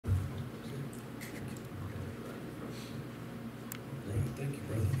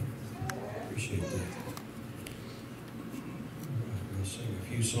Appreciate that. All right, we'll sing a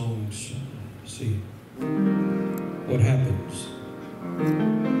few songs. See what happens.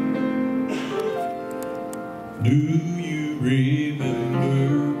 Do you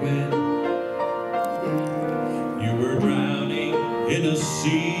remember when you were drowning in a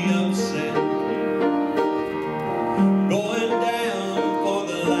sea of sand, going down for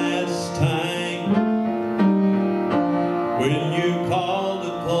the last time, when you called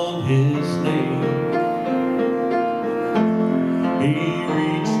upon His name? He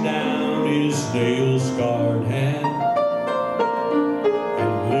reached down His nail-scarred hand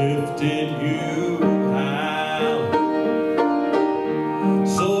and lifted you high.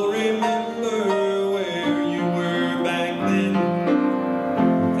 So remember where you were back then.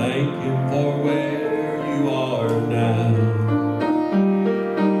 Thank Him for where you are now.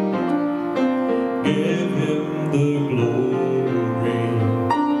 Give Him the glory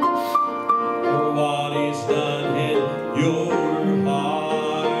for what He's done in your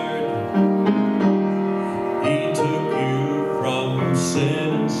heart. He took you from sin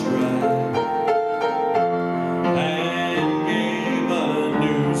and strife and gave a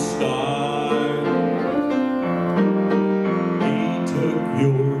new start. He took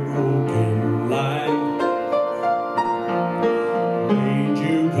your broken life, made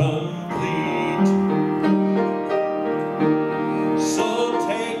you complete. So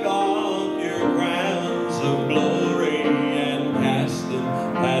take off your crowns of glory and cast them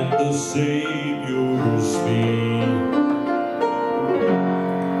at the Savior's feet.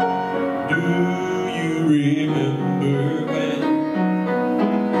 Do you remember when,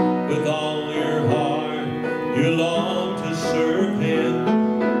 with all your heart, you longed to serve Him,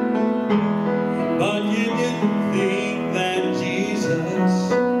 but you didn't think that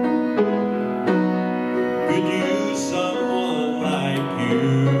Jesus could use someone like you?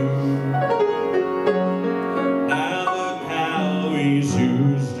 Now look how He's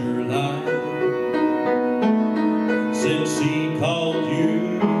used your life since He called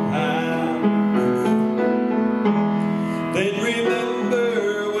you out. Then remember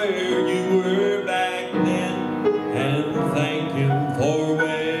where you were back then and thank Him for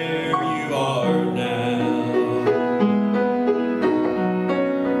where you are now.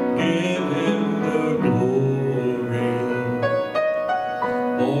 Give Him the glory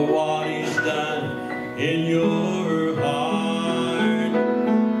for what He's done in your heart.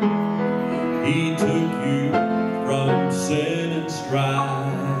 He took you from sin and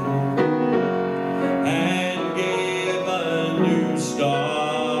strife and gave a new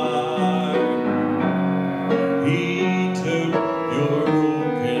start. He took your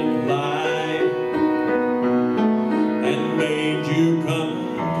broken life and made you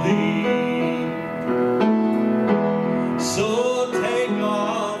complete. So take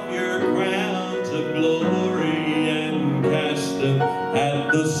off your crowns of glory and cast them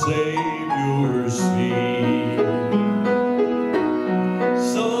at the Savior's feet.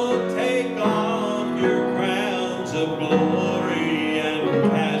 So take off your crowns of glory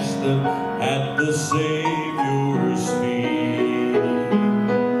and cast them at the Savior's feet.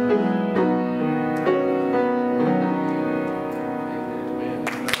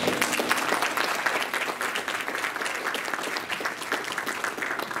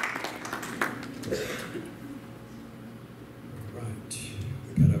 Right.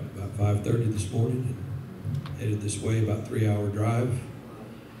 We got up about 5:30 this morning and headed this way, about 3-hour drive.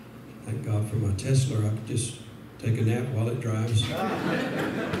 Thank God for my Tesla. I could just take a nap while it drives.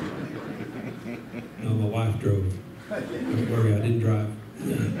 No, my wife drove. Don't worry, I didn't drive.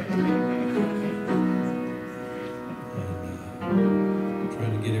 And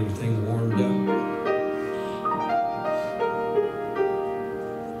trying to get everything warmed up. I'm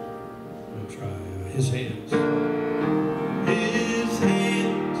going to try His hands. His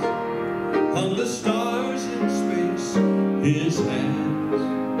hands on the stars in space. His hands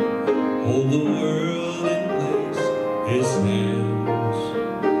hold the world in place. His hands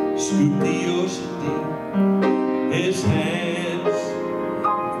scoop the ocean deep. His hands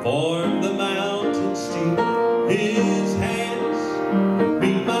form the mountain steep. His hands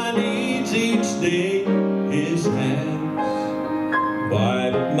meet my needs each day. His hands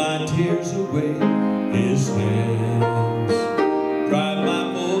wipe my tears away. His hands drive my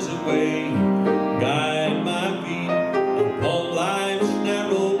foes away, guide my feet upon life's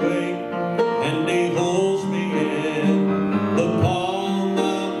narrow way, and He holds me in the palm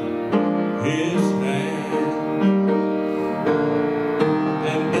of His hand.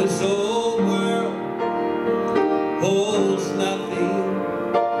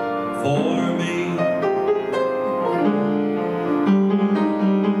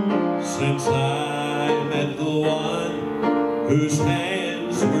 whose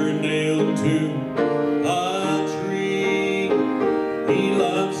hands were nailed to a tree. He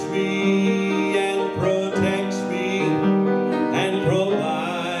loves me and protects me and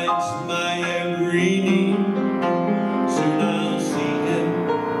provides my every need. Soon I'll see him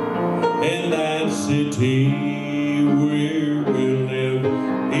in that city where we'll live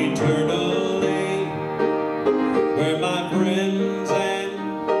eternally, where my friends and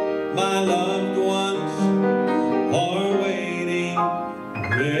my loved ones are waiting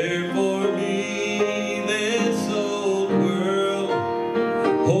there for me. This old world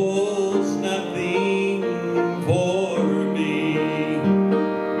holds nothing for me.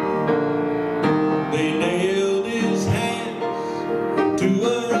 They nailed his hands to a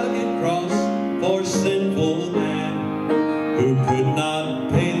rugged cross for sinful man who could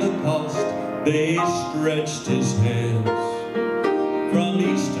not pay the cost. They stretched his hands from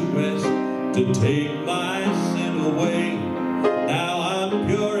east to west to take my sin away. Now I'm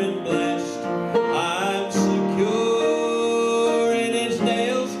pure and blessed, I'm secure in his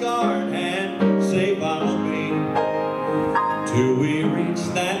nail-scarred hand. Safe I'll be till we reach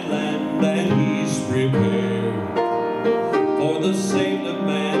that land that he's prepared. For the saved of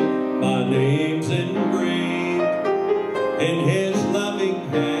man, my name's engraved in his loving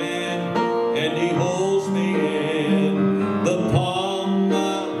hand, and he holds me in the palm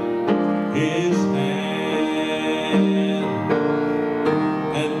of his hand.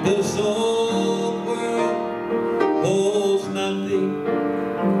 And this old world holds nothing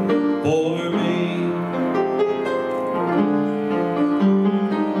for me.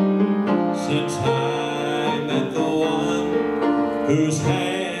 Since I met the one whose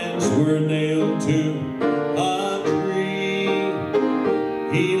hands were nailed to a tree,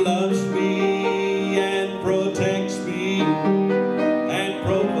 he loves me and protects me and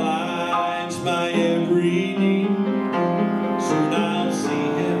provides my every need. Soon I'll see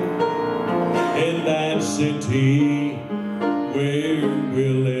him in that city where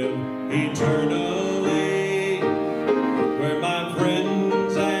we'll live eternally, where my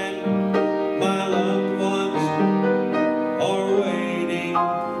friends and my loved ones are waiting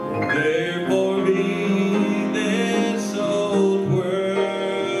there for me. This old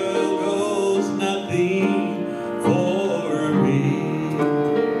world holds nothing for me.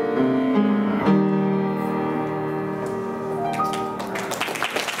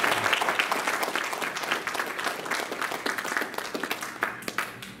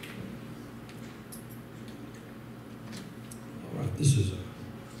 All right, this is I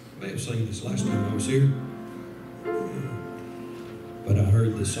may have sang this last time I was here, but I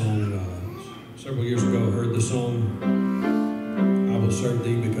heard the song several years ago. I heard the song, I will serve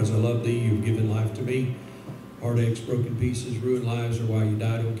thee because I love thee. You've given life to me. Heartaches, broken pieces, ruined lives are why you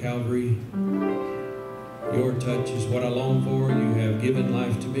died on Calvary. Your touch is what I long for. You have given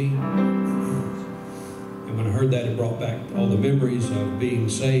life to me. And when I heard that, it brought back all the memories of being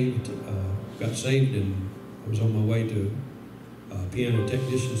saved. Got saved, and I was on my way to piano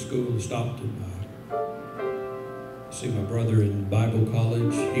technician school. Stopped and see my brother in Bible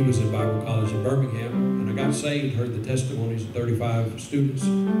college. He was in Bible college in Birmingham, and I got saved. Heard the testimonies of 35 students.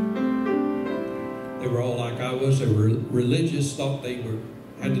 They were all like I was. They were religious, thought they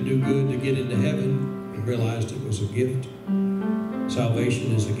had to do good to get into heaven, and realized it was a gift.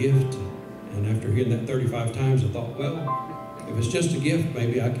 Salvation is a gift. And after hearing that 35 times, I thought, well, if it's just a gift,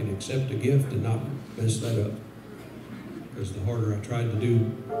 maybe I can accept a gift and not mess that up. Because the harder I tried to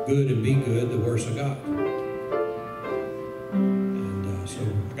do good and be good, the worse I got. And so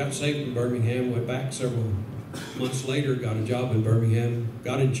I got saved in Birmingham, went back several months later, got a job in Birmingham,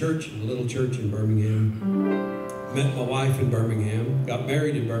 got in church, in a little church in Birmingham, met my wife in Birmingham, got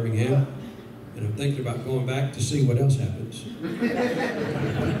married in Birmingham, and I'm thinking about going back to see what else happens.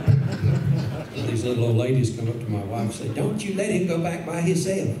 And these little old ladies come up to my wife and say, "Don't you let him go back by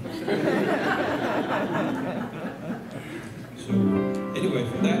himself." So anyway,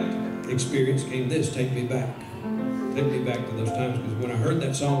 from that experience came this, take me back. Take me back to those times, because when I heard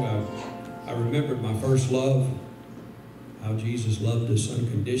that song, I remembered my first love, how Jesus loved us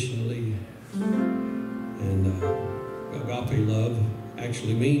unconditionally. And agape love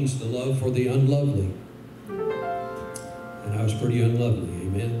actually means the love for the unlovely. And I was pretty unlovely,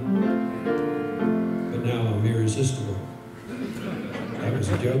 amen? But now I'm irresistible. That was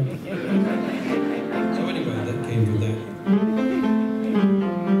a joke. So anyway, that came from that.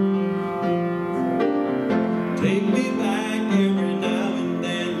 Take me back every now and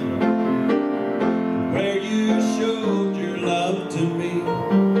then, where you showed your love to me,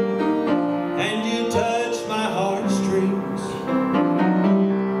 and you touched my heartstrings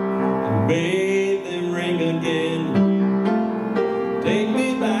and made them ring again.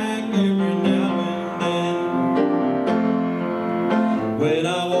 When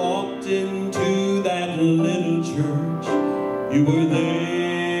I walked into that little church, you were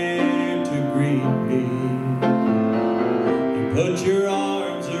there to greet me. You put your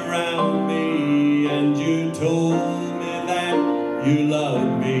arms around me and you told me that you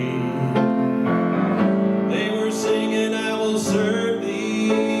loved me. They were singing, I will serve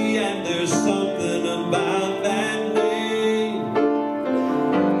thee, and there's something about that name.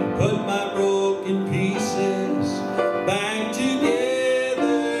 You put my broken pieces back together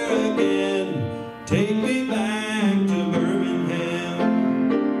again. Take me back to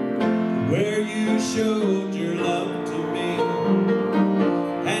Birmingham, where you showed your love to me,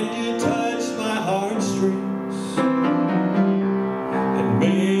 and you touched my heartstrings and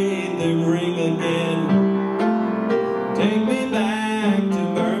made them ring again. Take me back to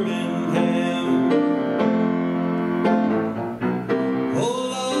Birmingham. Oh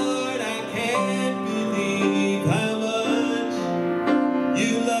Lord, I can't believe how much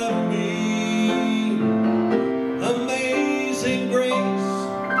you love me. Amazing grace,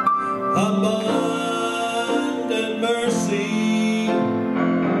 abundant mercy.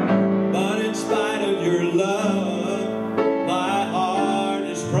 But in spite of your love, my heart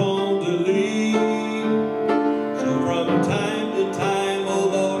is prone to leave. So from time to time, oh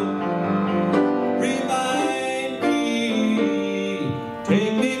Lord, remind me.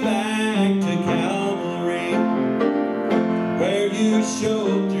 Take me back to Calvary, where you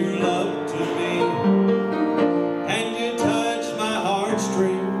showed your love to me, and you touched my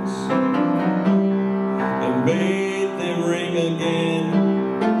heartstrings and made them ring again.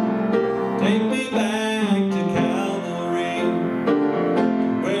 Take me back to Calvary,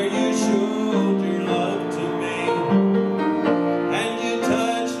 where you showed your love to me, and you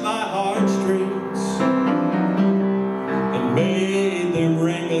touched my heartstrings and made them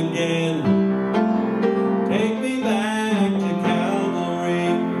ring again. Take me back to Calvary,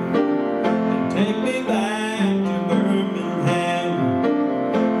 and take me back to Birmingham,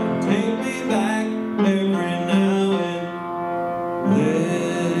 and take me back every now and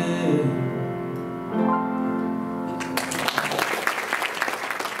then.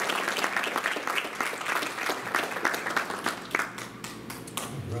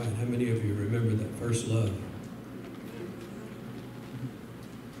 Right, how many of you remember that first love?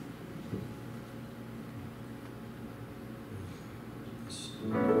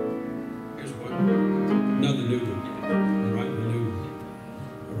 Here's one, another new one. I'm writing a new one.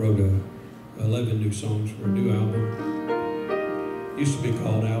 I wrote 11 new songs for a new album. Used to be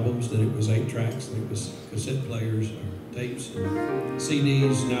called albums, then it was 8 tracks, then it was cassette players or tapes and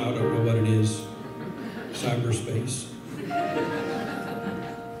CDs. Now I don't know what it is. Cyberspace.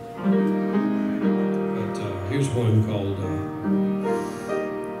 But here's one called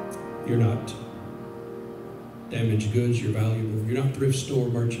You're Not Damaged Goods, You're Valuable. You're not thrift store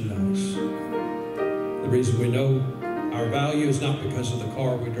merchandise. The reason we know our value is not because of the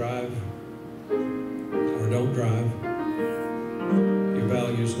car we drive or don't drive. Your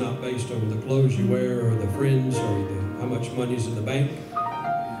value is not based on the clothes you wear or the friends or how much money's in the bank.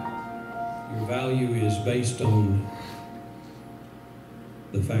 Your value is based on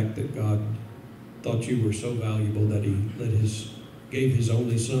the fact that God thought you were so valuable that He gave His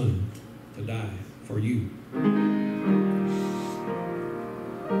only Son to die for you. And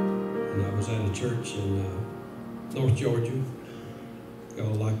I was at a church in North Georgia.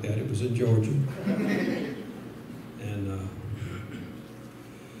 Y'all like that? It was in Georgia. And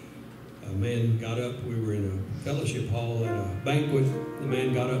a man got up. We were in a fellowship hall at a banquet. The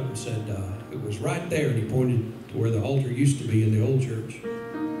man got up and said, it was right there, and he pointed to where the altar used to be in the old church,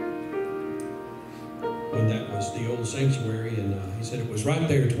 when that was the old sanctuary. And he said, it was right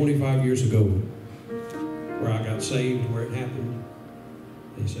there 25 years ago where I got saved, where it happened.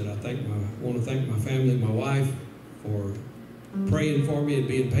 And he said, I want to thank my family, my wife, for praying for me and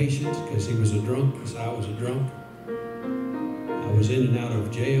being patient, because he was a drunk. He said, I was a drunk. I was in and out of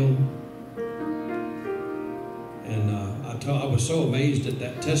jail. And I was so amazed at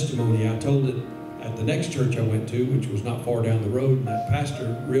that testimony. I told it at the next church I went to, which was not far down the road. And that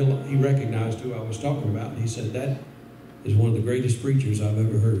pastor, he recognized who I was talking about. And he said, that is one of the greatest preachers I've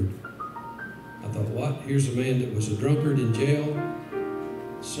ever heard. I thought, what? Here's a man that was a drunkard in jail.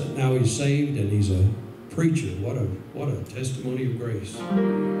 So now he's saved and he's a preacher. What a testimony of grace.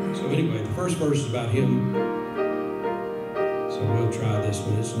 So anyway, the first verse is about him. So we'll try this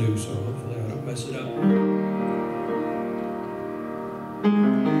one. It's new, so hopefully I don't mess it up.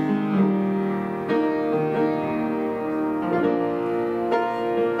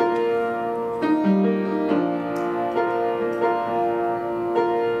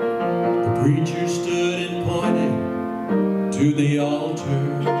 The preacher stood and pointed to the altar. altar.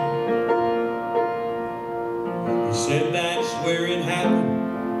 He said that's where it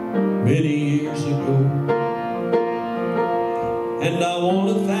happened many years ago. And I want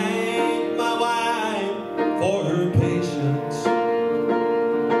to thank my wife for her patience,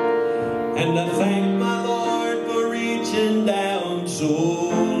 and I thank my Lord for reaching down so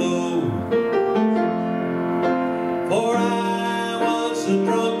low. For I was a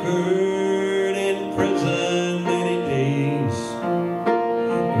drunkard in prison many days,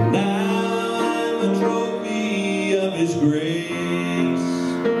 and now I'm a trophy of His grace.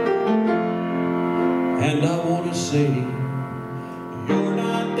 And I want to say, you're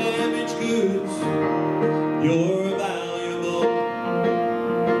not damaged goods, you're valuable.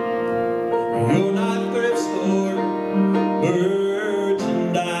 You're not thrift store merchandise.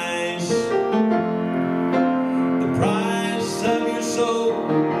 The price of your soul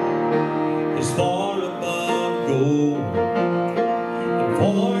is far above gold, and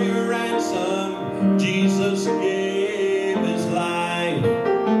for your ransom Jesus gave His life.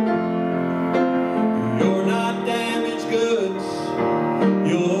 You're not damaged goods,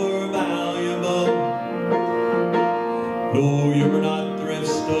 you're valuable. No, you're not thrift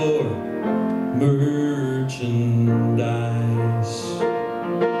store merchandise.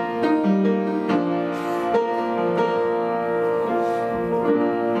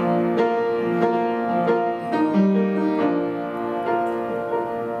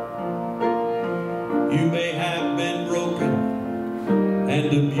 You may have been broken and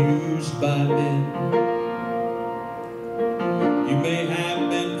abused by men. You may have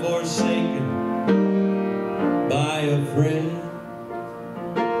been forsaken by a friend.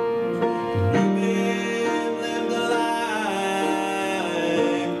 You may have lived a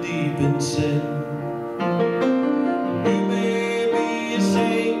life deep in sin. You may be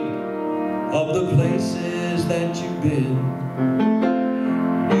ashamed of the places that you've been.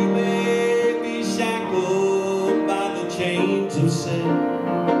 You may be shackled by the chains of sin.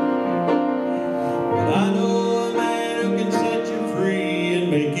 But I know a man who can set you free and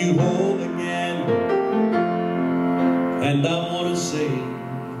make you whole again. And I want to say,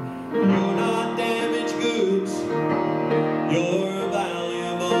 you're not damaged goods, you're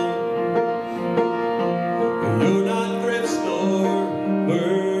valuable. You're not thrift store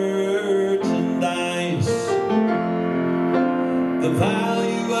merchandise. The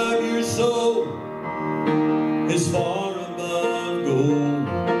value of your soul is far above gold,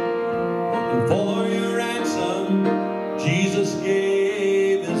 and for your ransom Jesus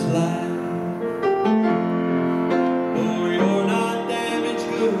gave His life. Oh, you're not damaged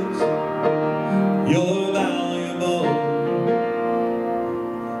goods, you're valuable.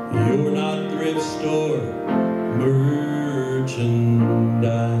 You're not thrift store merchandise.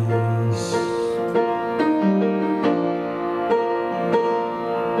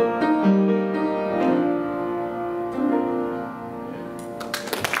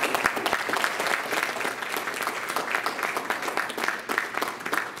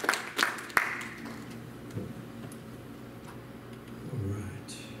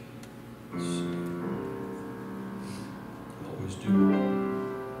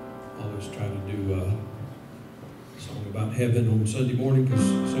 Always try to do a song about heaven on Sunday morning, because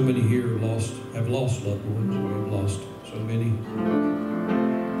so many here have lost loved ones. We have lost so many.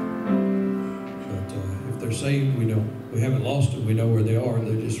 But if they're saved, we know. We haven't lost them. We know where they are.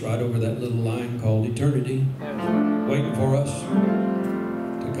 They're just right over that little line called eternity, waiting for us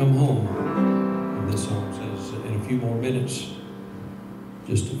to come home. And this song says, in a few more minutes,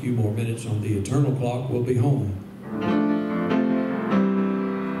 just a few more minutes on the eternal clock, we'll be home.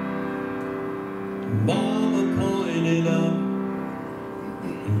 Mama pointed up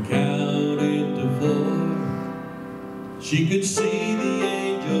and counted to 4. She could see the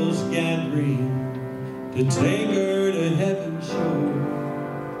angels gathering to take her to heaven's shore.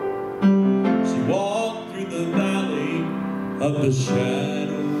 She walked through the valley of the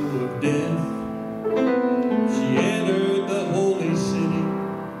shadow of death. She entered the holy city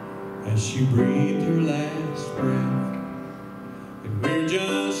as she breathed her last breath. And we're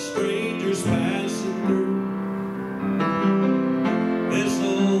just strangers passing through this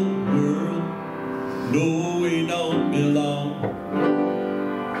old world. No, we don't belong.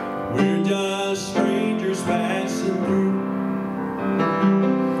 We're just strangers passing through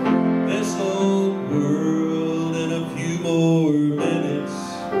this old world. In a few more minutes,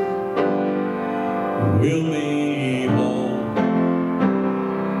 we'll be home.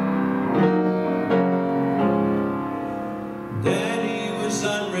 Daddy was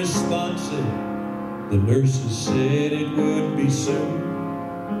unresponsive. The nurses said it would be soon.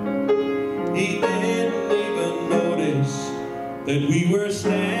 He didn't even notice that we were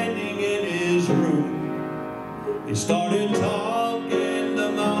standing in his room. He started talking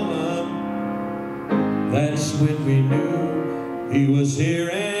to Mama. That's when we knew he was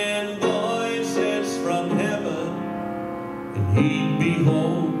hearing voices from heaven, and he'd be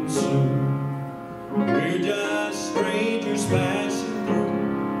home soon. We're just strangers passing through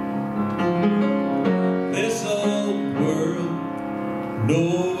this old world.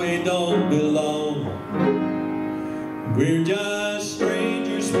 No, we don't belong. We're just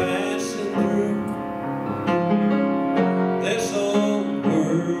strangers passing through this old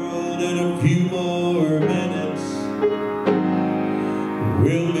world. In a few more minutes,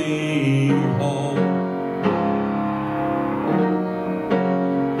 we'll be home.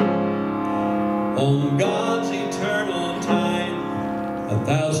 On God's eternal time,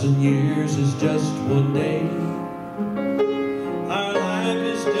 1,000 years is just one day. Our life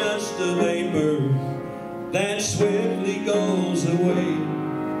is just a vapor that swiftly goes away.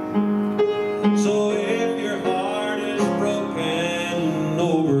 So if your heart is broken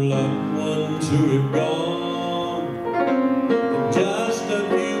over loved ones who have gone, in just a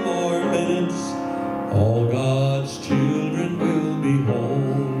few more minutes, all God's children will be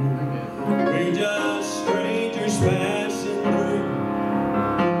home. We're just strangers passing through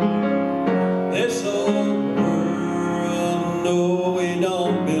this old world. No, we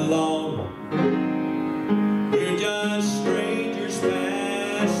don't belong. We're just strangers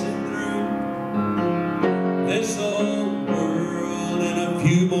passing through this old world. In a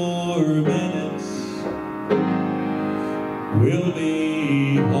few more minutes, we'll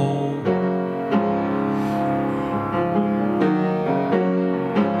be home.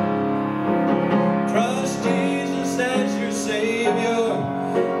 Trust Jesus as your Savior,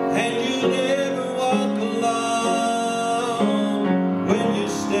 and you'll never walk alone. When you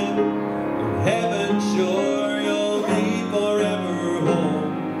step on heaven's shore, you'll be forever home.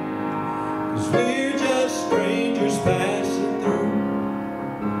 'Cause we're just strangers passing through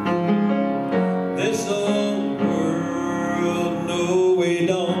this old world. No, we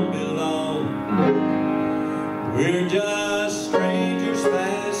don't belong. We're just strangers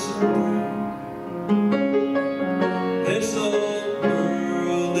passing through this old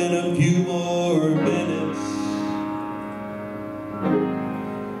world. In a few more minutes,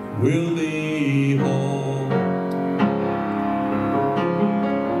 we'll be home.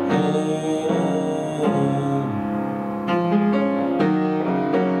 Home.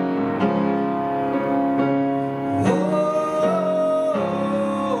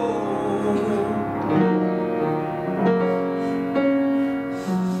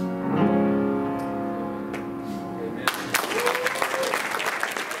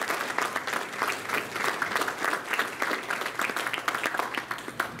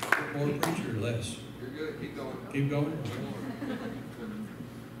 More preacher or less? You're good. Keep going. Keep going.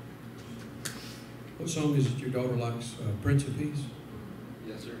 What song is it your daughter likes? Prince of Peace?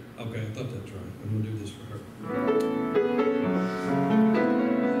 Yes, sir. Okay, I thought that's right. I'm going to do this for her.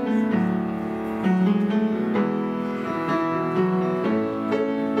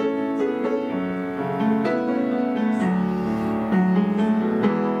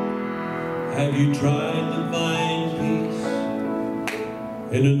 Have you tried to find peace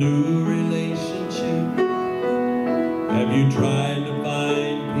in a new relationship? Have you tried to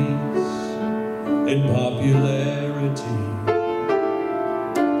find peace in popularity?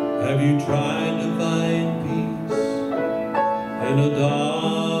 Have you tried to find peace in a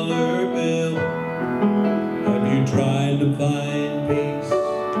dollar bill? Have you tried to find peace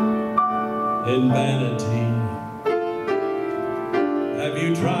in vanity? Have you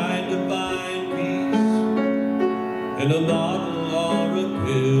tried to find peace in a bottle or a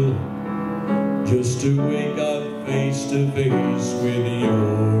pill, just to wake up face to face with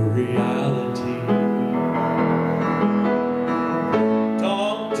your reality?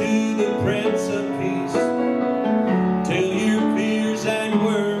 Talk to the Prince of Peace till your fears and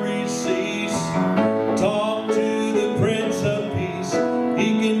worries cease. Talk to the Prince of Peace, he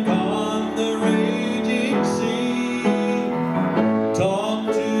can calm the raging sea. Talk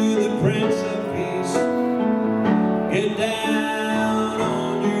to the Prince of Peace, get down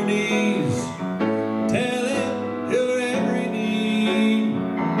on your knees, tell him your every need.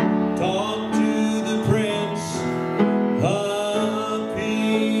 Talk to the Prince of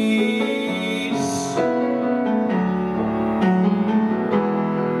Peace.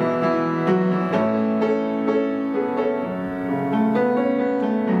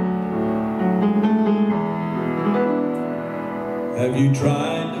 Have you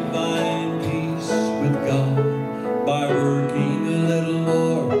tried to find peace with God by working a little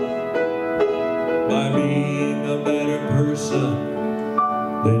more, by being a better person,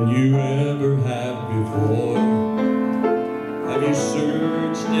 than you ever have before. Have you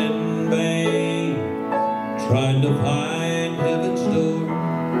searched in vain, trying to find heaven's door?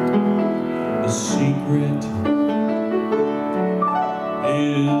 The secret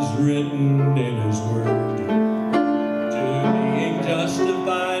is written in His Word. To being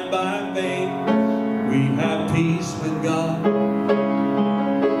justified by faith, we have peace with God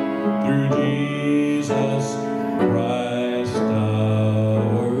through Jesus Christ our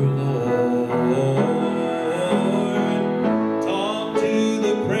Lord. Talk to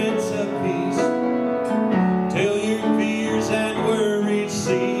the Prince of Peace till your fears and worries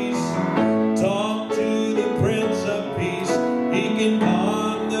cease. Talk to the Prince of Peace, He can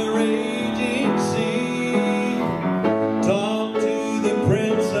calm the raging sea. Talk to the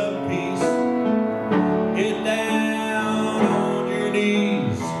Prince of Peace, get down on your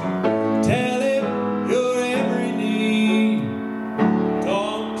knees, tell Him your every need.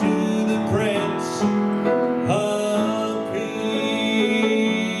 Talk to the Prince of Peace.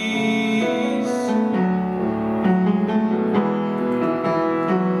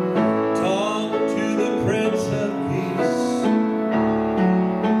 Talk to the Prince of Peace.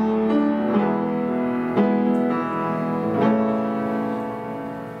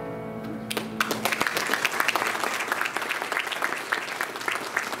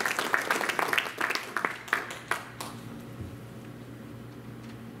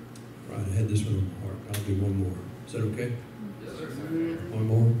 Right, I had this one on my heart. I'll do one more. Is that okay? Yes, sir. One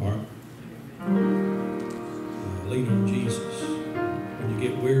more? All right. Lean on Jesus. When you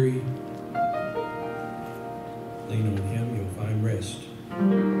get weary, lean on Him, you'll find rest.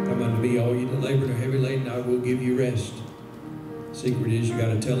 Come unto me, all you that labor and are heavy laden, I will give you rest. The secret is you got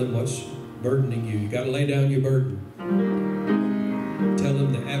to tell Him what's burdening you. You got to lay down your burden. Tell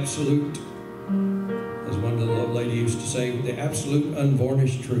Him the absolute, as one little old lady used to say, the absolute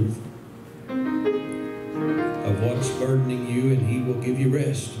unvarnished truth of what's burdening you, and He will give you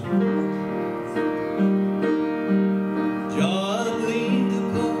rest. John leaned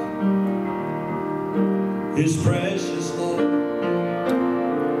upon His precious Lord.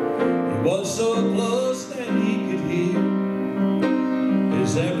 He was so close that he could hear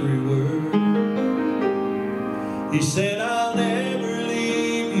His every word. He said, I'll never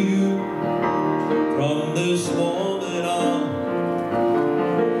leave you from this moment on.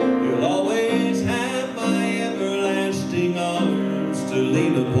 You'll always have my everlasting arms to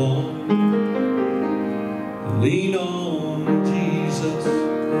lean upon. Lean on Jesus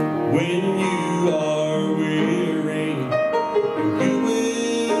when you are weary, and you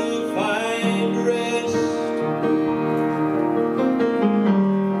will find rest.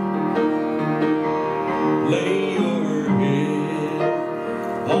 Lay your head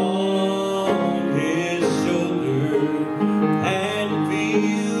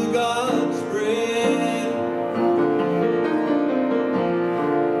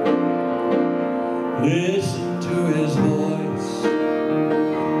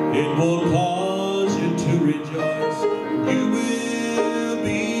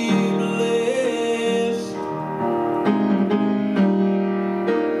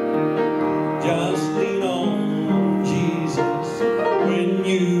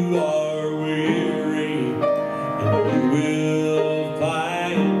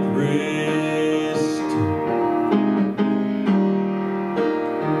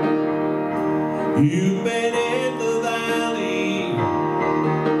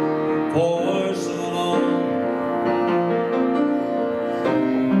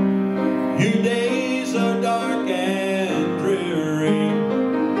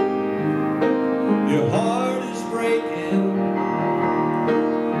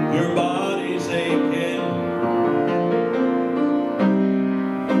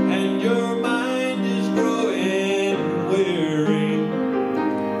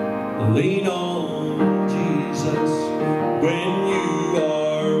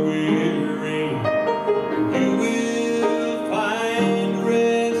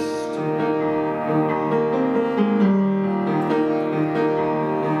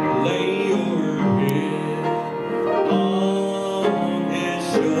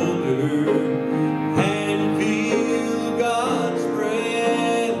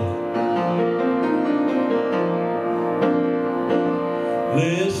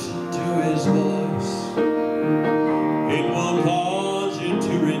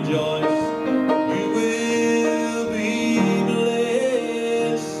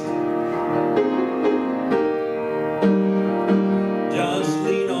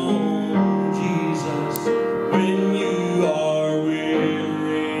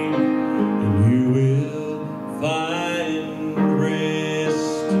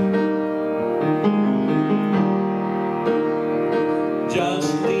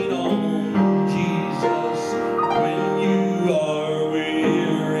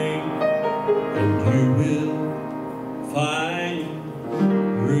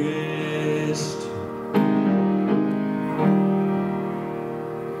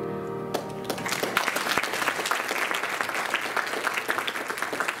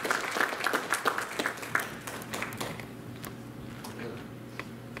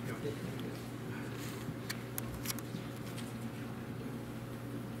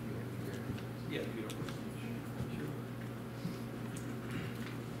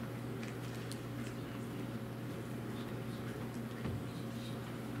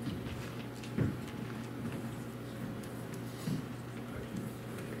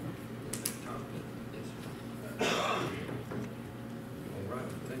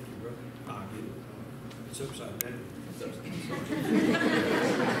It's upside down.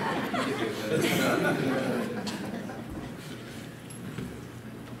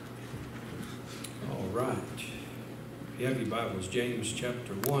 All right. If you have your Bibles, James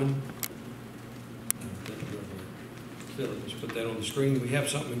chapter 1. Philip, just put that on the screen. We have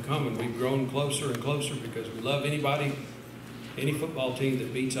something in common. We've grown closer and closer because we love anybody, any football team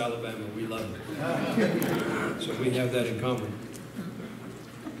that beats Alabama. We love it. So we have that in common.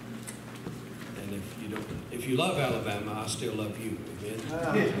 And if you love Alabama, I still love you.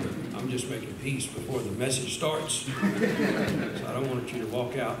 Amen. I'm just making peace before the message starts. So I don't want you to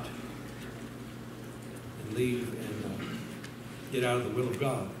walk out and leave and get out of the will of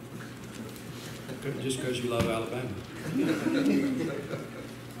God just because you love Alabama.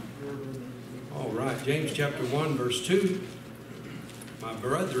 All right, James chapter 1, verse 2. My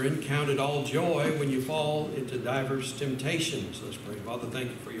brethren, count it all joy when you fall into diverse temptations. Let's pray. Father, thank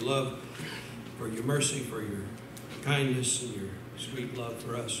you for your love, for your mercy, for your kindness, and your sweet love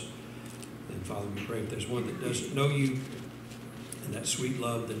for us. And Father, we pray if there's one that doesn't know you, and that sweet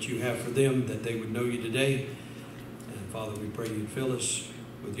love that you have for them, that they would know you today. And Father, we pray you'd fill us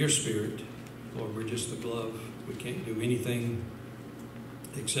with your Spirit. Lord, we're just the glove. We can't do anything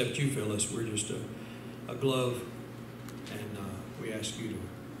except you fill us. We're just a glove. And we ask you to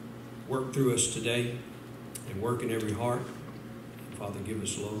work through us today and work in every heart. And Father, give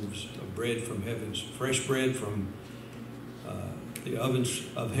us loaves of bread from heavens, fresh bread from the ovens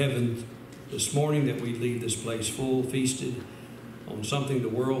of heaven this morning, that we leave this place full, feasted on something the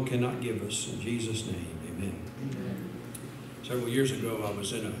world cannot give us. In Jesus' name, amen. Several years ago, I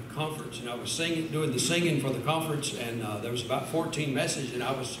was in a conference, and I was doing the singing for the conference, and there was about 14 messages, and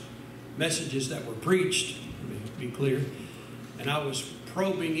messages that were preached, to be clear, and I was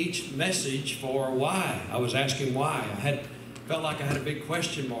probing each message for why. I was asking why. Felt like I had a big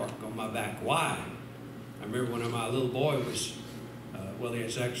question mark on my back. Why? I remember when my little boy was,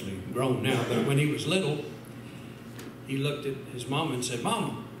 he's actually grown now, but when he was little, he looked at his mom and said,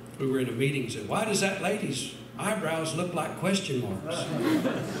 "Mama," we were in a meeting, said, "Why does that lady's eyebrows look like question marks?"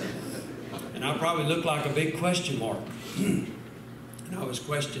 And I probably looked like a big question mark. And I was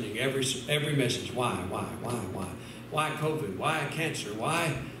questioning every message. Why? Why COVID? Why cancer?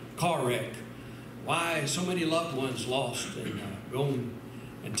 Why car wreck? Why so many loved ones lost and gone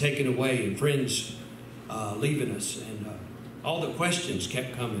and taken away, and friends leaving us? And all the questions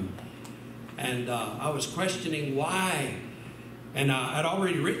kept coming. And I was questioning why. And I'd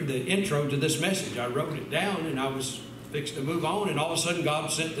already written the intro to this message. I wrote it down, and I was fixed to move on. And all of a sudden, God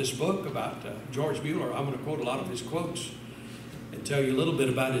sent this book about George Mueller. I'm going to quote a lot of his quotes and tell you a little bit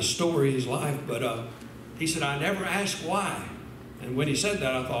about his story, his life. But he said, "I never asked why." And when he said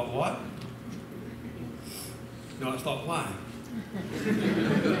that, I thought, what? No, I thought, why?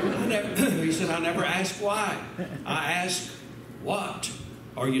 He said, "I never asked why. I asked, what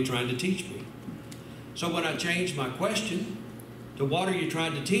are you trying to teach me?" So when I changed my question to "what are you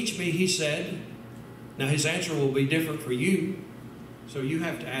trying to teach me?" he said, now his answer will be different for you, so you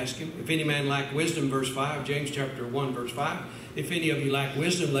have to ask him. "If any man lack wisdom," verse 5, James chapter 1, verse 5, "if any of you lack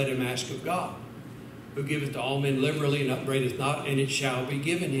wisdom, let him ask of God, who giveth to all men liberally and upbraideth not, and it shall be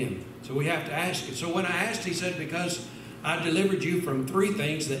given him." So we have to ask it. So when I asked, he said, "Because I delivered you from 3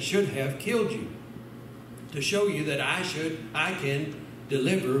 things that should have killed you, to show you that I can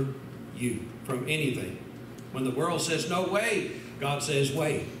deliver you from anything." When the world says no way, God says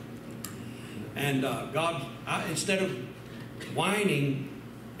way. And instead of whining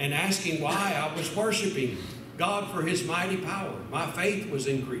and asking why, I was worshiping God for his mighty power. My faith was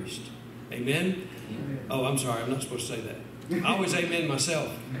increased. Amen? Oh, I'm sorry, I'm not supposed to say that. I always amen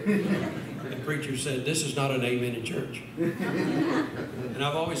myself. The preacher said, "This is not an amen in church." And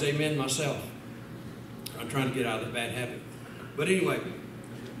I've always amen myself. I'm trying to get out of that bad habit. But anyway,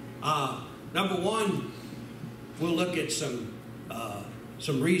 number one, we'll look at some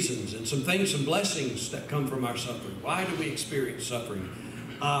reasons and some things, some blessings that come from our suffering. Why do we experience suffering?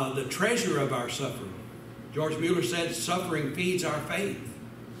 The treasure of our suffering. George Mueller said, "Suffering feeds our faith,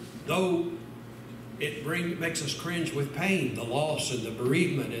 though it makes us cringe with pain, the loss and the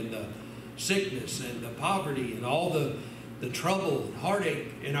bereavement and the sickness and the poverty and all the trouble and heartache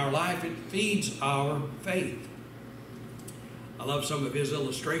in our life. It feeds our faith." I love some of his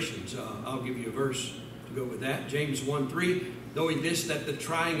illustrations. I'll give you a verse to go with that. James 1:3, "Knowing this, that the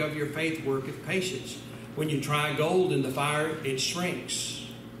trying of your faith worketh patience. When you try gold in the fire, it shrinks."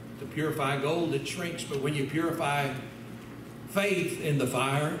 To purify gold, it shrinks. But when you purify faith in the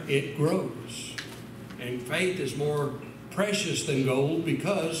fire, it grows. And faith is more precious than gold,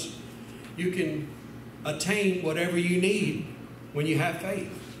 because you can attain whatever you need when you have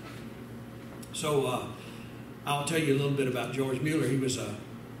faith. So I'll tell you a little bit about George Mueller. He was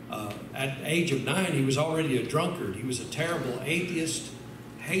at the age of 9, he was already a drunkard. He was a terrible atheist,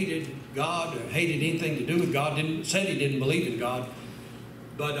 hated God, hated anything to do with God, said he didn't believe in God,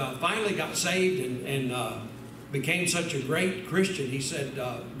 but finally got saved and became such a great Christian. He said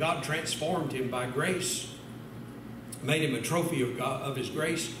God transformed him by grace, made him a trophy of God, of his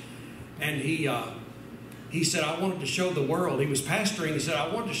grace, and he said, I wanted to show the world. He was pastoring. He said, I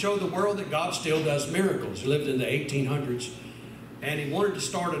wanted to show the world that God still does miracles. He lived in the 1800s. And he wanted to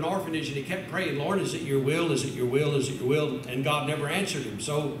start an orphanage. And he kept praying, Lord, is it your will? Is it your will? Is it your will? And God never answered him.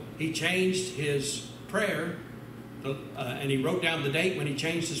 So he changed his prayer. And he wrote down the date when he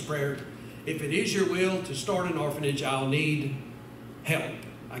changed his prayer. If it is your will to start an orphanage, I'll need help.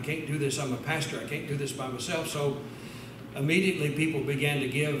 I can't do this. I'm a pastor. I can't do this by myself. So immediately people began to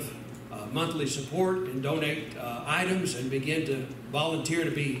give monthly support and donate items and begin to volunteer to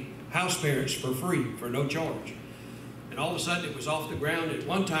be house parents for free, for no charge. And all of a sudden it was off the ground. At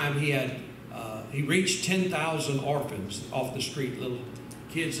one time he reached 10,000 orphans off the street, little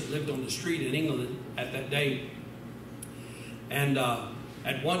kids that lived on the street in England at that day. And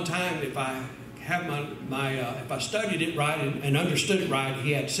at one time, if I have if I studied it right and understood it right,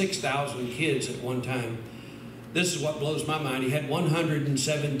 he had 6,000 kids at one time. This is what blows my mind. He had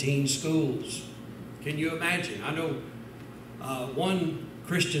 117 schools. Can you imagine? I know one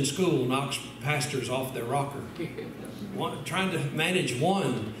Christian school knocks pastors off their rocker. Trying to manage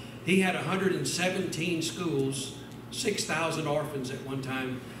one. He had 117 schools, 6,000 orphans at one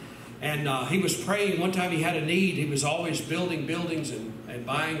time. And he was praying. One time he had a need. He was always building buildings and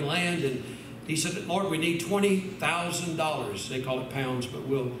buying land. And he said, Lord, we need $20,000. They call it pounds, but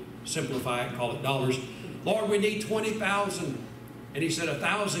we'll simplify it, call it dollars. Lord, we need 20,000. And he said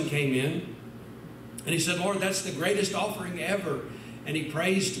 1,000 came in. And he said, Lord, that's the greatest offering ever. And he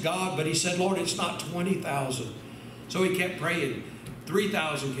praised God, but he said, Lord, it's not 20,000. So he kept praying.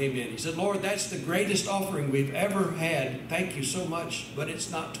 3,000 came in. He said, Lord, that's the greatest offering we've ever had. Thank you so much, but it's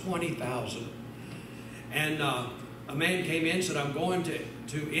not 20,000. And a man came in and said, I'm going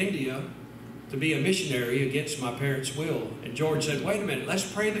to India to be a missionary against my parents' will. And George said, wait a minute, let's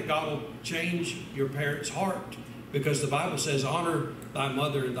pray that God will change your parents' heart, because the Bible says, honor thy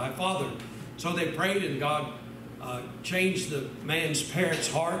mother and thy father. So they prayed, and God changed the man's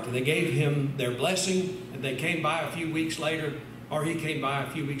parents' heart, and they gave him their blessing. And they came by a few weeks later, or he came by a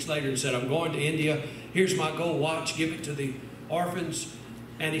few weeks later and said, I'm going to India. Here's my gold watch. Give it to the orphans.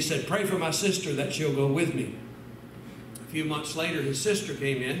 And he said, pray for my sister that she'll go with me. A few months later, his sister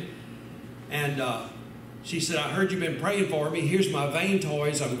came in. And she said, I heard you've been praying for me. Here's my vain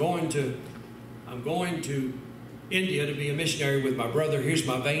toys. I'm going to India to be a missionary with my brother. Here's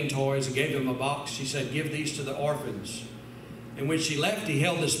my vain toys. And gave him a box. She said, give these to the orphans. And when she left, he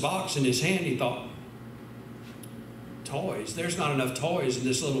held this box in his hand. He thought, toys? There's not enough toys in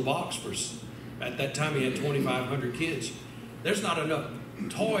this little box. At that time, he had 2,500 kids. There's not enough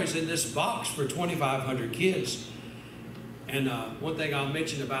toys in this box for 2,500 kids. And one thing I'll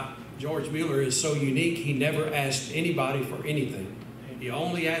mention about George Mueller is so unique. He never asked anybody for anything. He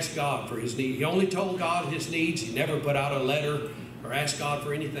only asked God for his need. He only told God his needs. He never put out a letter or asked God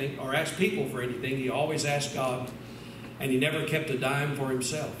for anything or asked people for anything. He always asked God, and he never kept a dime for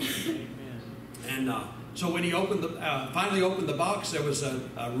himself. And so when he finally opened the box, there was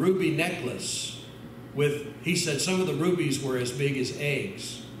a ruby necklace with, he said, some of the rubies were as big as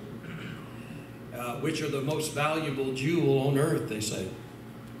eggs, which are the most valuable jewel on earth, they say.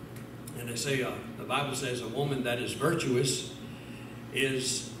 And they say, the Bible says a woman that is virtuous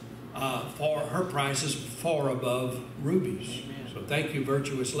is, for her price is far above rubies. Amen. So thank you,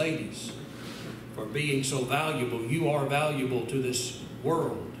 virtuous ladies, for being so valuable. You are valuable to this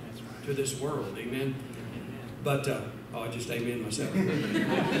world. That's right. To this world. Amen. But, I just amen myself.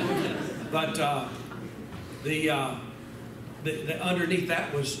 But the underneath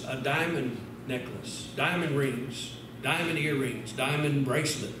that was a diamond necklace, diamond rings, diamond earrings, diamond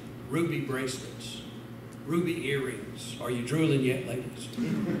bracelet, ruby bracelets, ruby earrings. Are you drooling yet, ladies?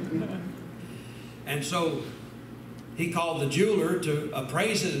 And so he called the jeweler to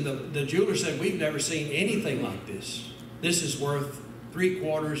appraise it, and the jeweler said, we've never seen anything like this. This is worth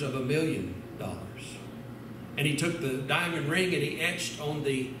 $750,000. And he took the diamond ring and he etched on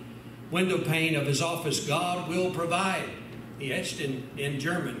the window pane of his office, God will provide. He etched in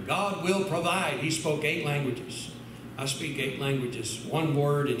German, God will provide. He spoke 8 languages. I speak 8 languages, 1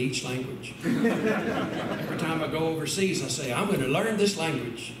 word in each language. Every time I go overseas, I say, I'm going to learn this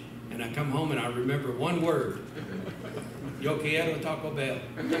language. And I come home and I remember 1 word. Yo quiero Taco Bell.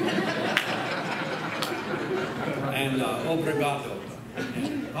 And obrigado.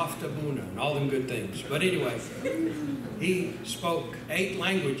 Paftabuna, and all them good things. But anyway, he spoke 8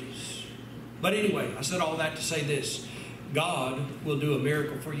 languages. But anyway, I said all that to say this. God will do a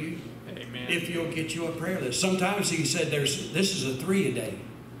miracle for you. Amen. If you'll get you a prayer list. Sometimes he said this is a 3 a day.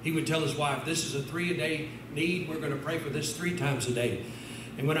 He would tell his wife, this is a 3 a day need. We're going to pray for this 3 times a day.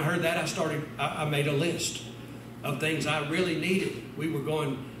 And when I heard that, I made a list of things I really needed. We were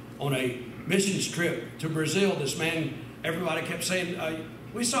going on a missions trip to Brazil. This man, everybody kept saying,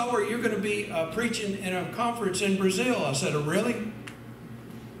 we saw where you're going to be preaching in a conference in Brazil. I said, oh, really?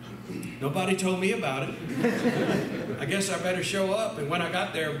 Nobody told me about it. I guess I better show up. And when I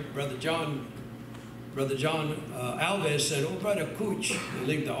got there, Brother John Alves said, oh, Brother Cooch, they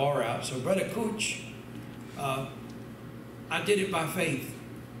leave the R out. So, Brother Cooch, I did it by faith.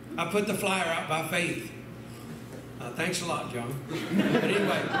 I put the flyer out by faith. Thanks a lot, John. But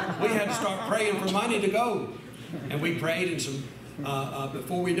anyway, we had to start praying for money to go. And we prayed, and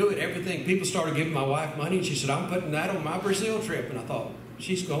before we knew it, people started giving my wife money. And she said, I'm putting that on my Brazil trip. And I thought,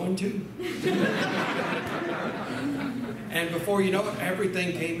 she's going too. And before you know it,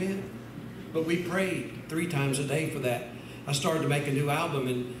 everything came in. But we prayed 3 times a day for that. I started to make a new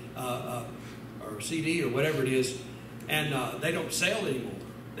album or CD or whatever it is, and they don't sell anymore.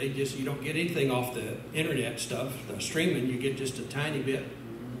 You don't get anything off the internet stuff, the streaming. You get just a tiny bit.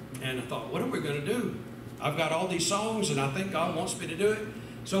 And I thought, what are we going to do? I've got all these songs, and I think God wants me to do it.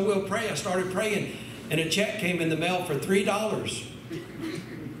 So we'll pray. I started praying, and a check came in the mail for $3.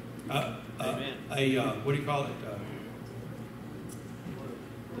 What do you call it?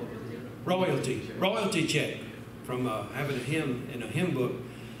 Royalty check from having a hymn in a hymn book.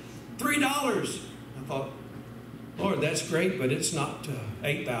 $3. I thought, Lord, that's great, but it's not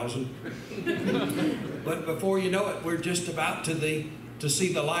 8,000. But before you know it, we're just about to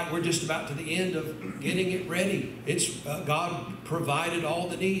see the light. We're just about to the end of getting it ready. It's God provided all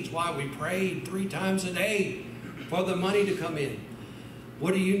the needs. Why? We prayed 3 times a day for the money to come in.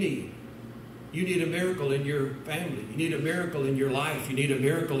 What do you need? You need a miracle in your family. You need a miracle in your life. You need a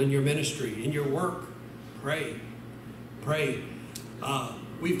miracle in your ministry, in your work. Pray. Pray.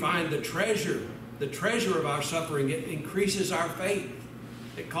 We find the treasure of our suffering. It increases our faith.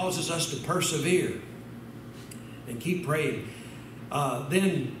 It causes us to persevere and keep praying.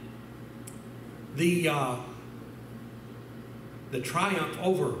 Then the triumph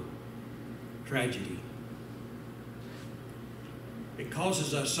over tragedy. It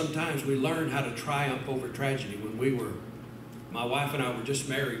causes us, sometimes we learn how to triumph over tragedy. When my wife and I were just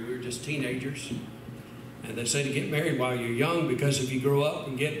married, we were just teenagers. And they say to get married while you're young, because if you grow up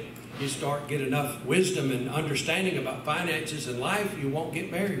and get enough wisdom and understanding about finances and life, you won't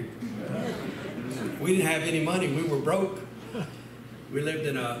get married. We didn't have any money. We were broke. We lived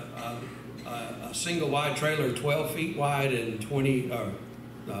in a single wide trailer, 12 feet wide and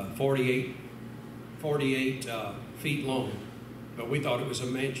 48 feet long. But we thought it was a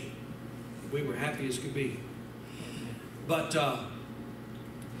mansion. We were happy as could be. But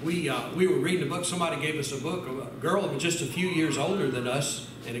we were reading a book. Somebody gave us a book of a girl that was just a few years older than us,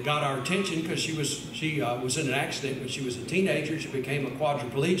 and it got our attention because she was in an accident when she was a teenager. She became a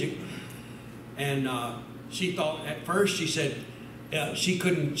quadriplegic, and she thought at first, she said she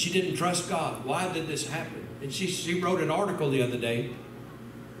didn't trust God. Why did this happen? And she wrote an article the other day.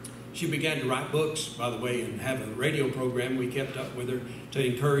 She began to write books, by the way, and have a radio program. We kept up with her to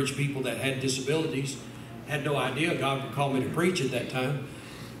encourage people that had disabilities. Had no idea God would call me to preach at that time.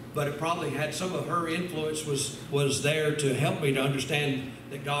 But it probably had some of her influence was there to help me to understand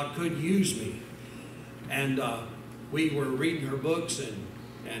that God could use me. And we were reading her books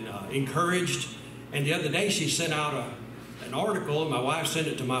and encouraged. And the other day she sent out an article, and my wife sent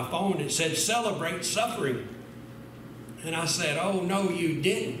it to my phone. It said, "Celebrate suffering." And I said, "Oh, no, you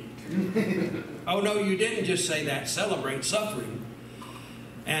didn't." "Oh, no, you didn't just say that. Celebrate suffering."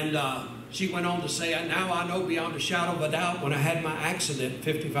 And she went on to say, "Now I know beyond a shadow of a doubt, when I had my accident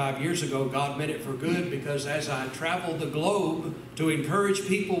 55 years ago, God meant it for good, because as I traveled the globe to encourage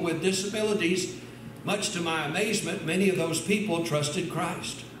people with disabilities, much to my amazement, many of those people trusted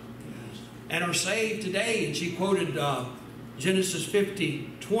Christ and are saved today." And she quoted Genesis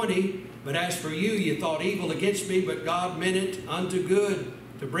 50:20, "But as for you, you thought evil against me, but God meant it unto good,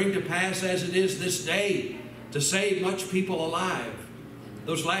 to bring to pass as it is this day, to save much people alive."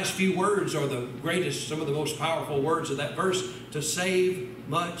 Those last few words are the greatest, some of the most powerful words of that verse, to save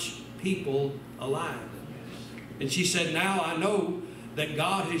much people alive. And she said, "Now I know that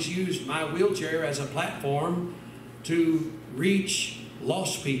God has used my wheelchair as a platform to reach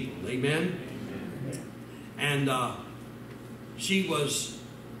lost people." Amen. And she was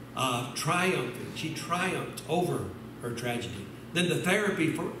triumphing. She triumphed over her tragedy. Then the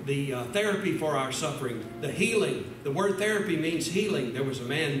therapy for our suffering, the healing. The word therapy means healing. There was a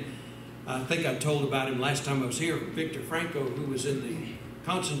man, I think I told about him last time I was here, Victor Franco, who was in the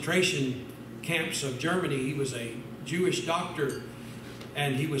concentration camps of Germany. He was a Jewish doctor,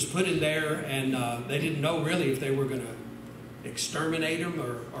 and he was put in there, and they didn't know really if they were going to exterminate him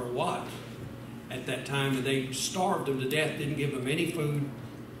or what at that time, and they starved him to death, didn't give him any food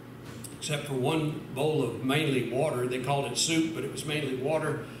except for one bowl of mainly water. They called it soup, but it was mainly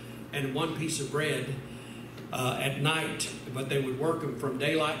water, and one piece of bread at night. But they would work them from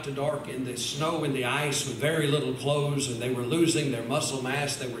daylight to dark in the snow and the ice with very little clothes, and they were losing their muscle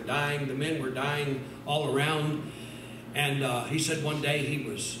mass. They were dying. The men were dying all around. And he said one day he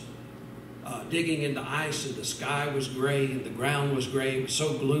was digging in the ice, and the sky was gray and the ground was gray. It was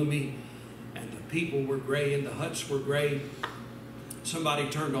so gloomy, and the people were gray and the huts were gray. Somebody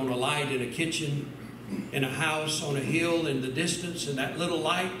turned on a light in a kitchen, in a house on a hill in the distance, and that little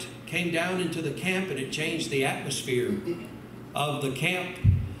light came down into the camp, and it changed the atmosphere of the camp.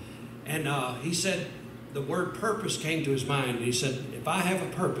 And he said the word purpose came to his mind. And he said, if I have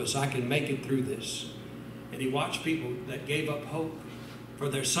a purpose, I can make it through this. And he watched people that gave up hope for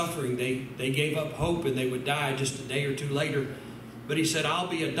their suffering. They gave up hope, and they would die just a day or two later. But he said, I'll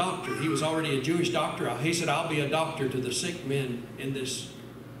be a doctor. He was already a Jewish doctor. He said, I'll be a doctor to the sick men in this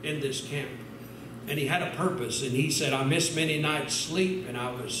camp. And he had a purpose. And he said, I missed many nights' sleep, and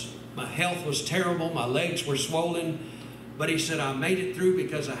my health was terrible. My legs were swollen. But he said, I made it through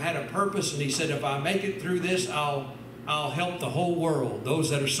because I had a purpose. And he said, if I make it through this, I'll help the whole world,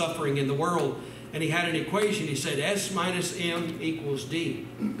 those that are suffering in the world. And he had an equation. He said, S minus M equals D.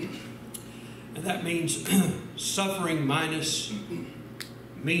 And that means suffering minus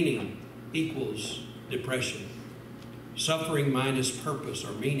meaning equals depression. Suffering minus purpose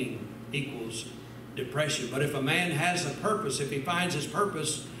or meaning equals depression. But if a man has a purpose, if he finds his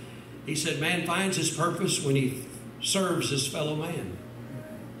purpose, he said, man finds his purpose when he serves his fellow man.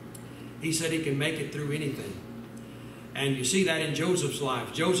 He said he can make it through anything. And you see that in Joseph's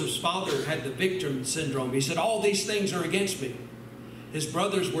life. Joseph's father had the victim syndrome. He said, all these things are against me. His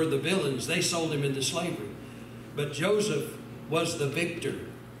brothers were the villains. They sold him into slavery. But Joseph was the victor.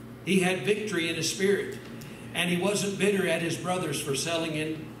 He had victory in his spirit. And he wasn't bitter at his brothers for selling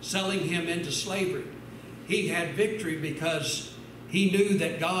him into slavery. He had victory because he knew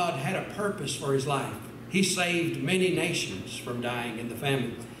that God had a purpose for his life. He saved many nations from dying in the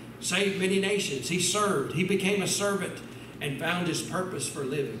famine. Saved many nations. He served. He became a servant and found his purpose for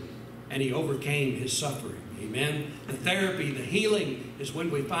living. And he overcame his suffering. Amen. The therapy, the healing is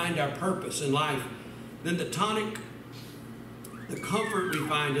when we find our purpose in life. Then the tonic, the comfort we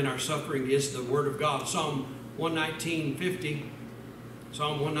find in our suffering is the Word of God. Psalm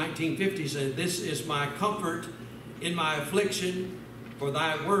 119:50 says, this is my comfort in my affliction, for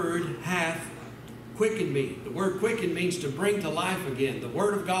thy word hath quickened me. The word quicken means to bring to life again. The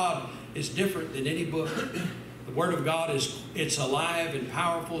Word of God is different than any book. The Word of God it's alive and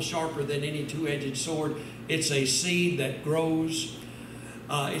powerful, sharper than any two-edged sword. It's a seed that grows.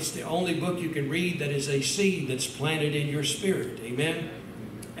 It's the only book you can read that is a seed that's planted in your spirit. Amen?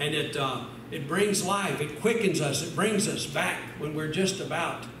 And it brings life. It quickens us. It brings us back when we're just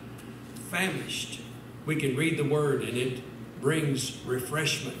about famished. We can read the Word, and it brings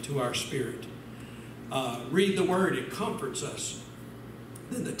refreshment to our spirit. Read the Word. It comforts us.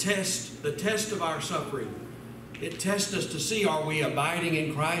 Then the test of our suffering. It tests us to see, are we abiding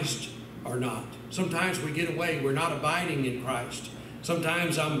in Christ or not? Sometimes we get away. We're not abiding in Christ.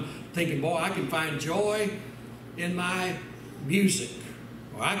 Sometimes I'm thinking, boy, I can find joy in my music.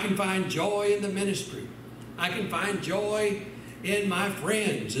 Or I can find joy in the ministry. I can find joy in my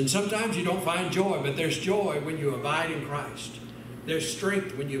friends. And sometimes you don't find joy, but there's joy when you abide in Christ. There's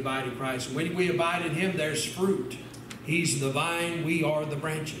strength when you abide in Christ. And when we abide in Him, there's fruit. He's the vine, we are the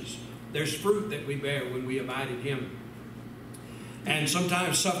branches. There's fruit that we bear when we abide in Him. And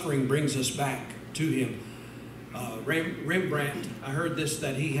sometimes suffering brings us back to Him. Rembrandt, I heard this,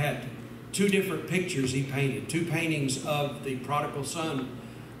 that he had two different pictures he painted, two paintings of the prodigal son.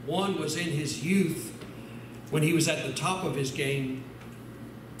 One was in his youth, when he was at the top of his game.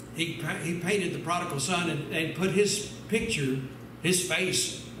 He painted the prodigal son and put his picture, his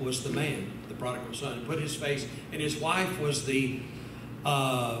face was the man, the prodigal son. Put his face, and his wife was the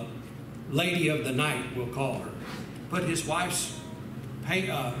lady of the night, we'll call her. Put his wife's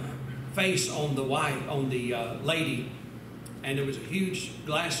face on the lady, and there was a huge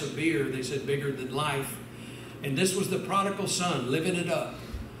glass of beer, they said bigger than life. And this was the prodigal son living it up.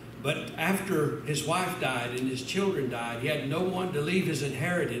 But after his wife died and his children died, he had no one to leave his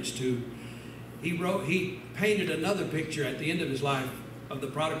inheritance to. he painted another picture at the end of his life of the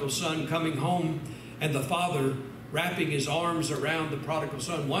prodigal son coming home and the father wrapping his arms around the prodigal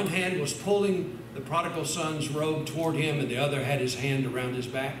son. One hand was pulling the prodigal son's robe toward him, and the other had his hand around his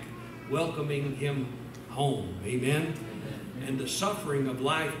back, welcoming him home. Amen? And the suffering of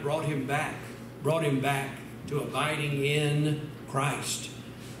life brought him back to abiding in Christ.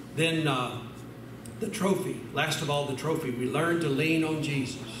 Then the trophy, last of all the trophy, we learned to lean on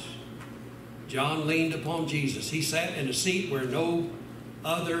Jesus. John leaned upon Jesus. He sat in a seat where no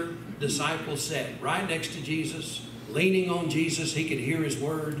other disciple sat, right next to Jesus, leaning on Jesus. He could hear his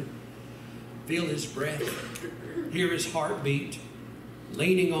word, feel his breath, hear his heartbeat,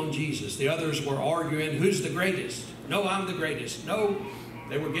 leaning on Jesus. The others were arguing, who's the greatest? No, I'm the greatest. No,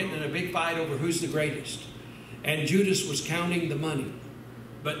 they were getting in a big fight over who's the greatest. And Judas was counting the money.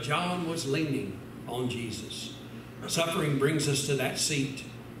 But John was leaning on Jesus. Suffering brings us to that seat.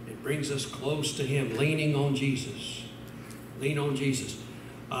 It brings us close to him, leaning on Jesus. Lean on Jesus.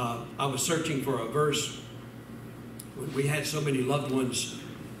 I was searching for a verse when we had so many loved ones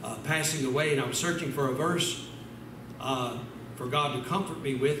passing away, and I was searching for a verse for God to comfort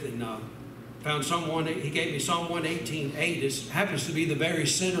me with, and found he gave me Psalm 118:8. It happens to be the very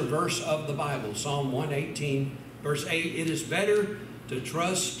center verse of the Bible, Psalm 118, verse 8. It is better to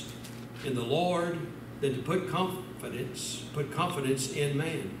trust in the Lord than to put confidence in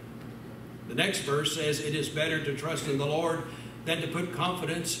man. The next verse says, it is better to trust in the Lord than to put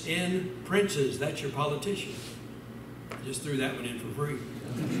confidence in princes. That's your politician. I just threw that one in for free.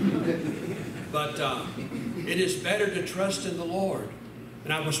 But it is better to trust in the Lord.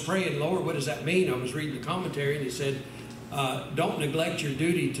 And I was praying, Lord, what does that mean? I was reading the commentary, and it said, don't neglect your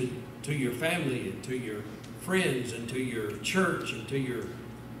duty to your family and to your friends and to your church and to your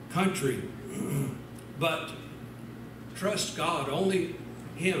country. But trust God, only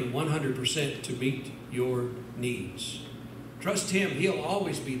Him 100% to meet your needs. Trust Him. He'll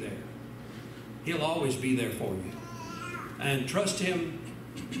always be there. He'll always be there for you. And trust Him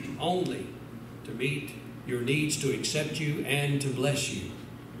only to meet your needs, to accept you, and to bless you.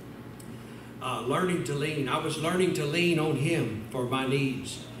 Learning to lean. I was learning to lean on Him for my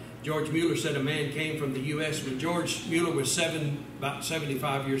needs. George Mueller said a man came from the U.S. When George Mueller was about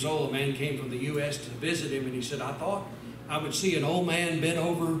 75 years old, a man came from the U.S. to visit him, and he said, I thought I would see an old man bent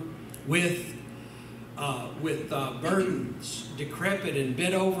over with burdens, decrepit and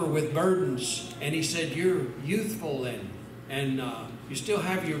bent over with burdens. And he said, you're youthful and you still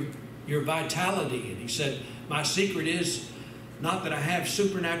have your vitality. And he said, my secret is not that I have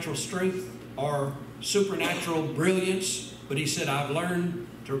supernatural strength or supernatural brilliance, but he said, I've learned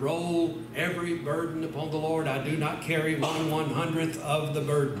to roll every burden upon the Lord. I do not carry 1/100th of the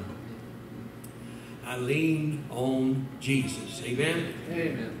burden. I lean on Jesus. Amen?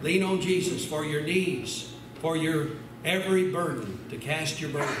 Amen. Lean on Jesus for your needs, for your every burden, to cast your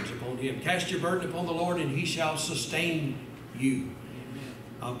burdens upon Him. Cast your burden upon the Lord, and He shall sustain you. Amen.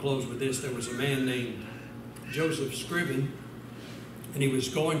 I'll close with this. There was a man named Joseph Scriven, and he was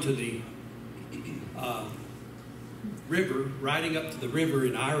going to the river, riding up to the river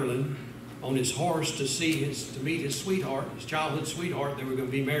in Ireland on his horse to meet his sweetheart, his childhood sweetheart. They were going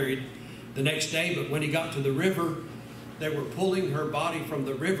to be married the next day, but when he got to the river, they were pulling her body from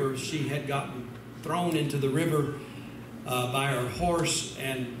the river. She had gotten thrown into the river by her horse,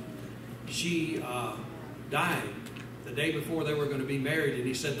 and she died the day before they were going to be married. And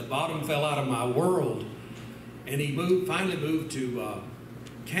he said, the bottom fell out of my world. And he finally moved to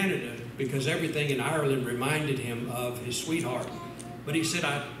Canada, because everything in Ireland reminded him of his sweetheart. But he said,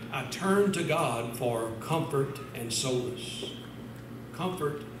 I turned to God for comfort and solace.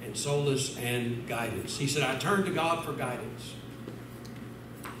 Comfort and solace and guidance. He said, I turned to God for guidance.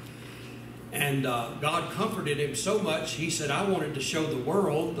 And God comforted him so much, he said, I wanted to show the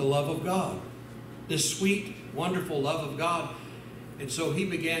world the love of God. This sweet, wonderful love of God. And so he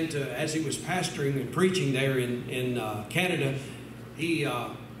began to, as he was pastoring and preaching there in Canada,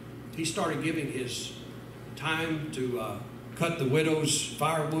 he started giving his time to cut the widow's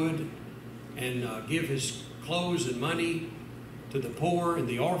firewood and give his clothes and money to the poor and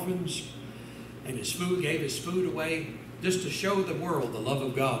the orphans, and gave his food away just to show the world the love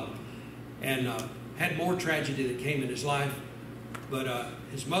of God. And had more tragedy that came in his life, but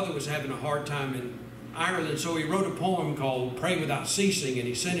his mother was having a hard time in Ireland, so he wrote a poem called Pray Without Ceasing, and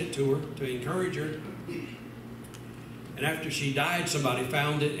he sent it to her to encourage her. And after she died, somebody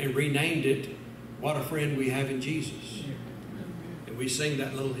found it and renamed it, What a Friend We Have in Jesus. And we sing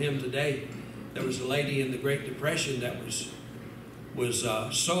that little hymn today. There was a lady in the Great Depression that was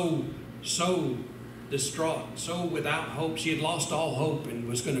so distraught, so without hope. She had lost all hope and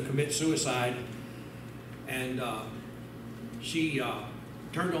was going to commit suicide. And she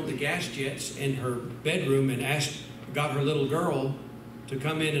turned on the gas jets in her bedroom and got her little girl to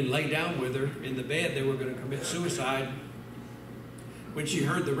come in and lay down with her in the bed. They were going to commit suicide. When she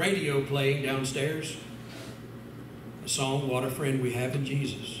heard the radio playing downstairs, the song, "What a Friend We Have in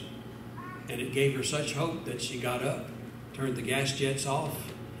Jesus." And it gave her such hope that she got up, turned the gas jets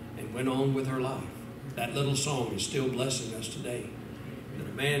off, and went on with her life. That little song is still blessing us today. That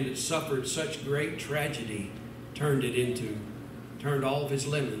a man that suffered such great tragedy turned all of his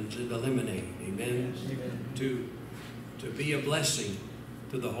lemons into lemonade. Amen. To be a blessing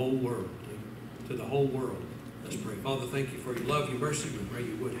to the whole world. To the whole world. Let's pray. Father, thank you for your love, your mercy. We pray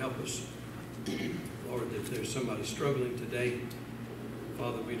you would help us. Lord, if there's somebody struggling today,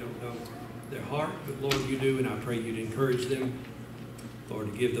 Father, we don't know their heart, but Lord, you do, and I pray you'd encourage them,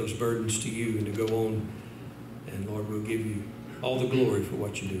 Lord, to give those burdens to you and to go on. And Lord, we'll give you all the glory for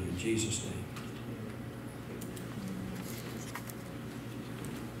what you do. In Jesus' name.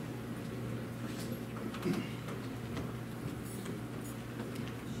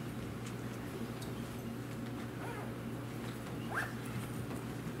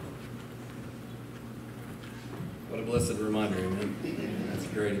 What a blessed reminder, amen. That's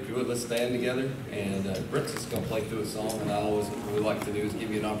great. If you would, let's stand together. And Brent's just going to play through a song. And what we like to do is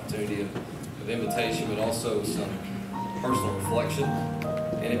give you an opportunity of invitation, but also some personal reflection.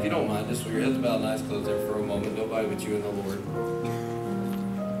 And if you don't mind, just with your heads bowed and eyes closed there for a moment, nobody but you and the Lord.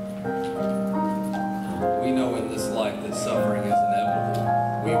 We know in this life that suffering is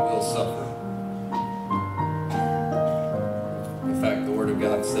inevitable. We will suffer. In fact, the Word of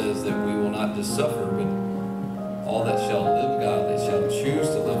God says that we will not just suffer, but all that shall live godly, shall choose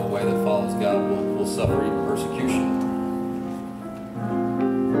to live a way that follows God, will suffer even persecution.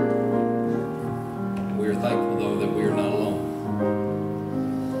 We are thankful, though, that we are not alone.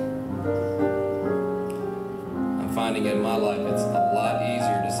 I'm finding in my life it's a lot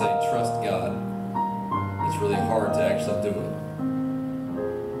easier to say trust God. It's really hard to actually do it.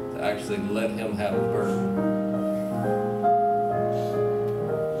 To actually let Him have the burden.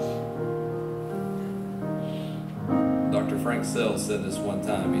 Dr. Frank Sells said this one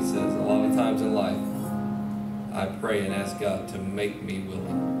time. He says, a lot of times in life, I pray and ask God to make me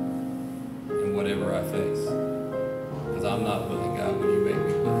willing in whatever I face. Because I'm not willing, God, will you make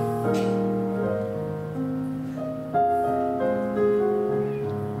me willing?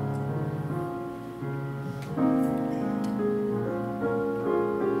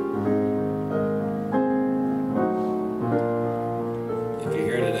 If you're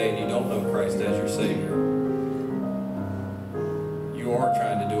here today and you don't know Christ as your Savior, you are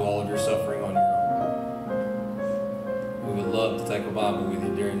trying to do all of your suffering on your own. We would love to take a Bible with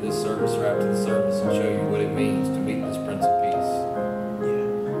you during this service or after the service and show you what it means to meet this Prince of Peace.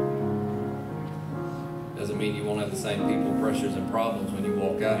 Doesn't mean you won't have the same people, pressures, and problems when you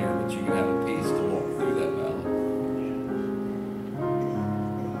walk out here, but you can have a peace to walk through that valley.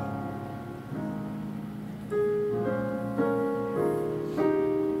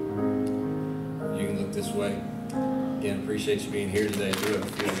 You can look this way. Again, appreciate you being here today. I do have a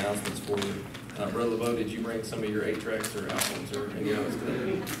few announcements for you. Brother LaBouve, did you bring some of your 8-tracks or albums or any of those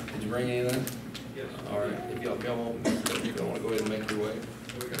today? Did you bring any of that? Yes. All right. If y'all want to go ahead and make your way.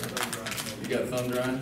 You got thumb drive?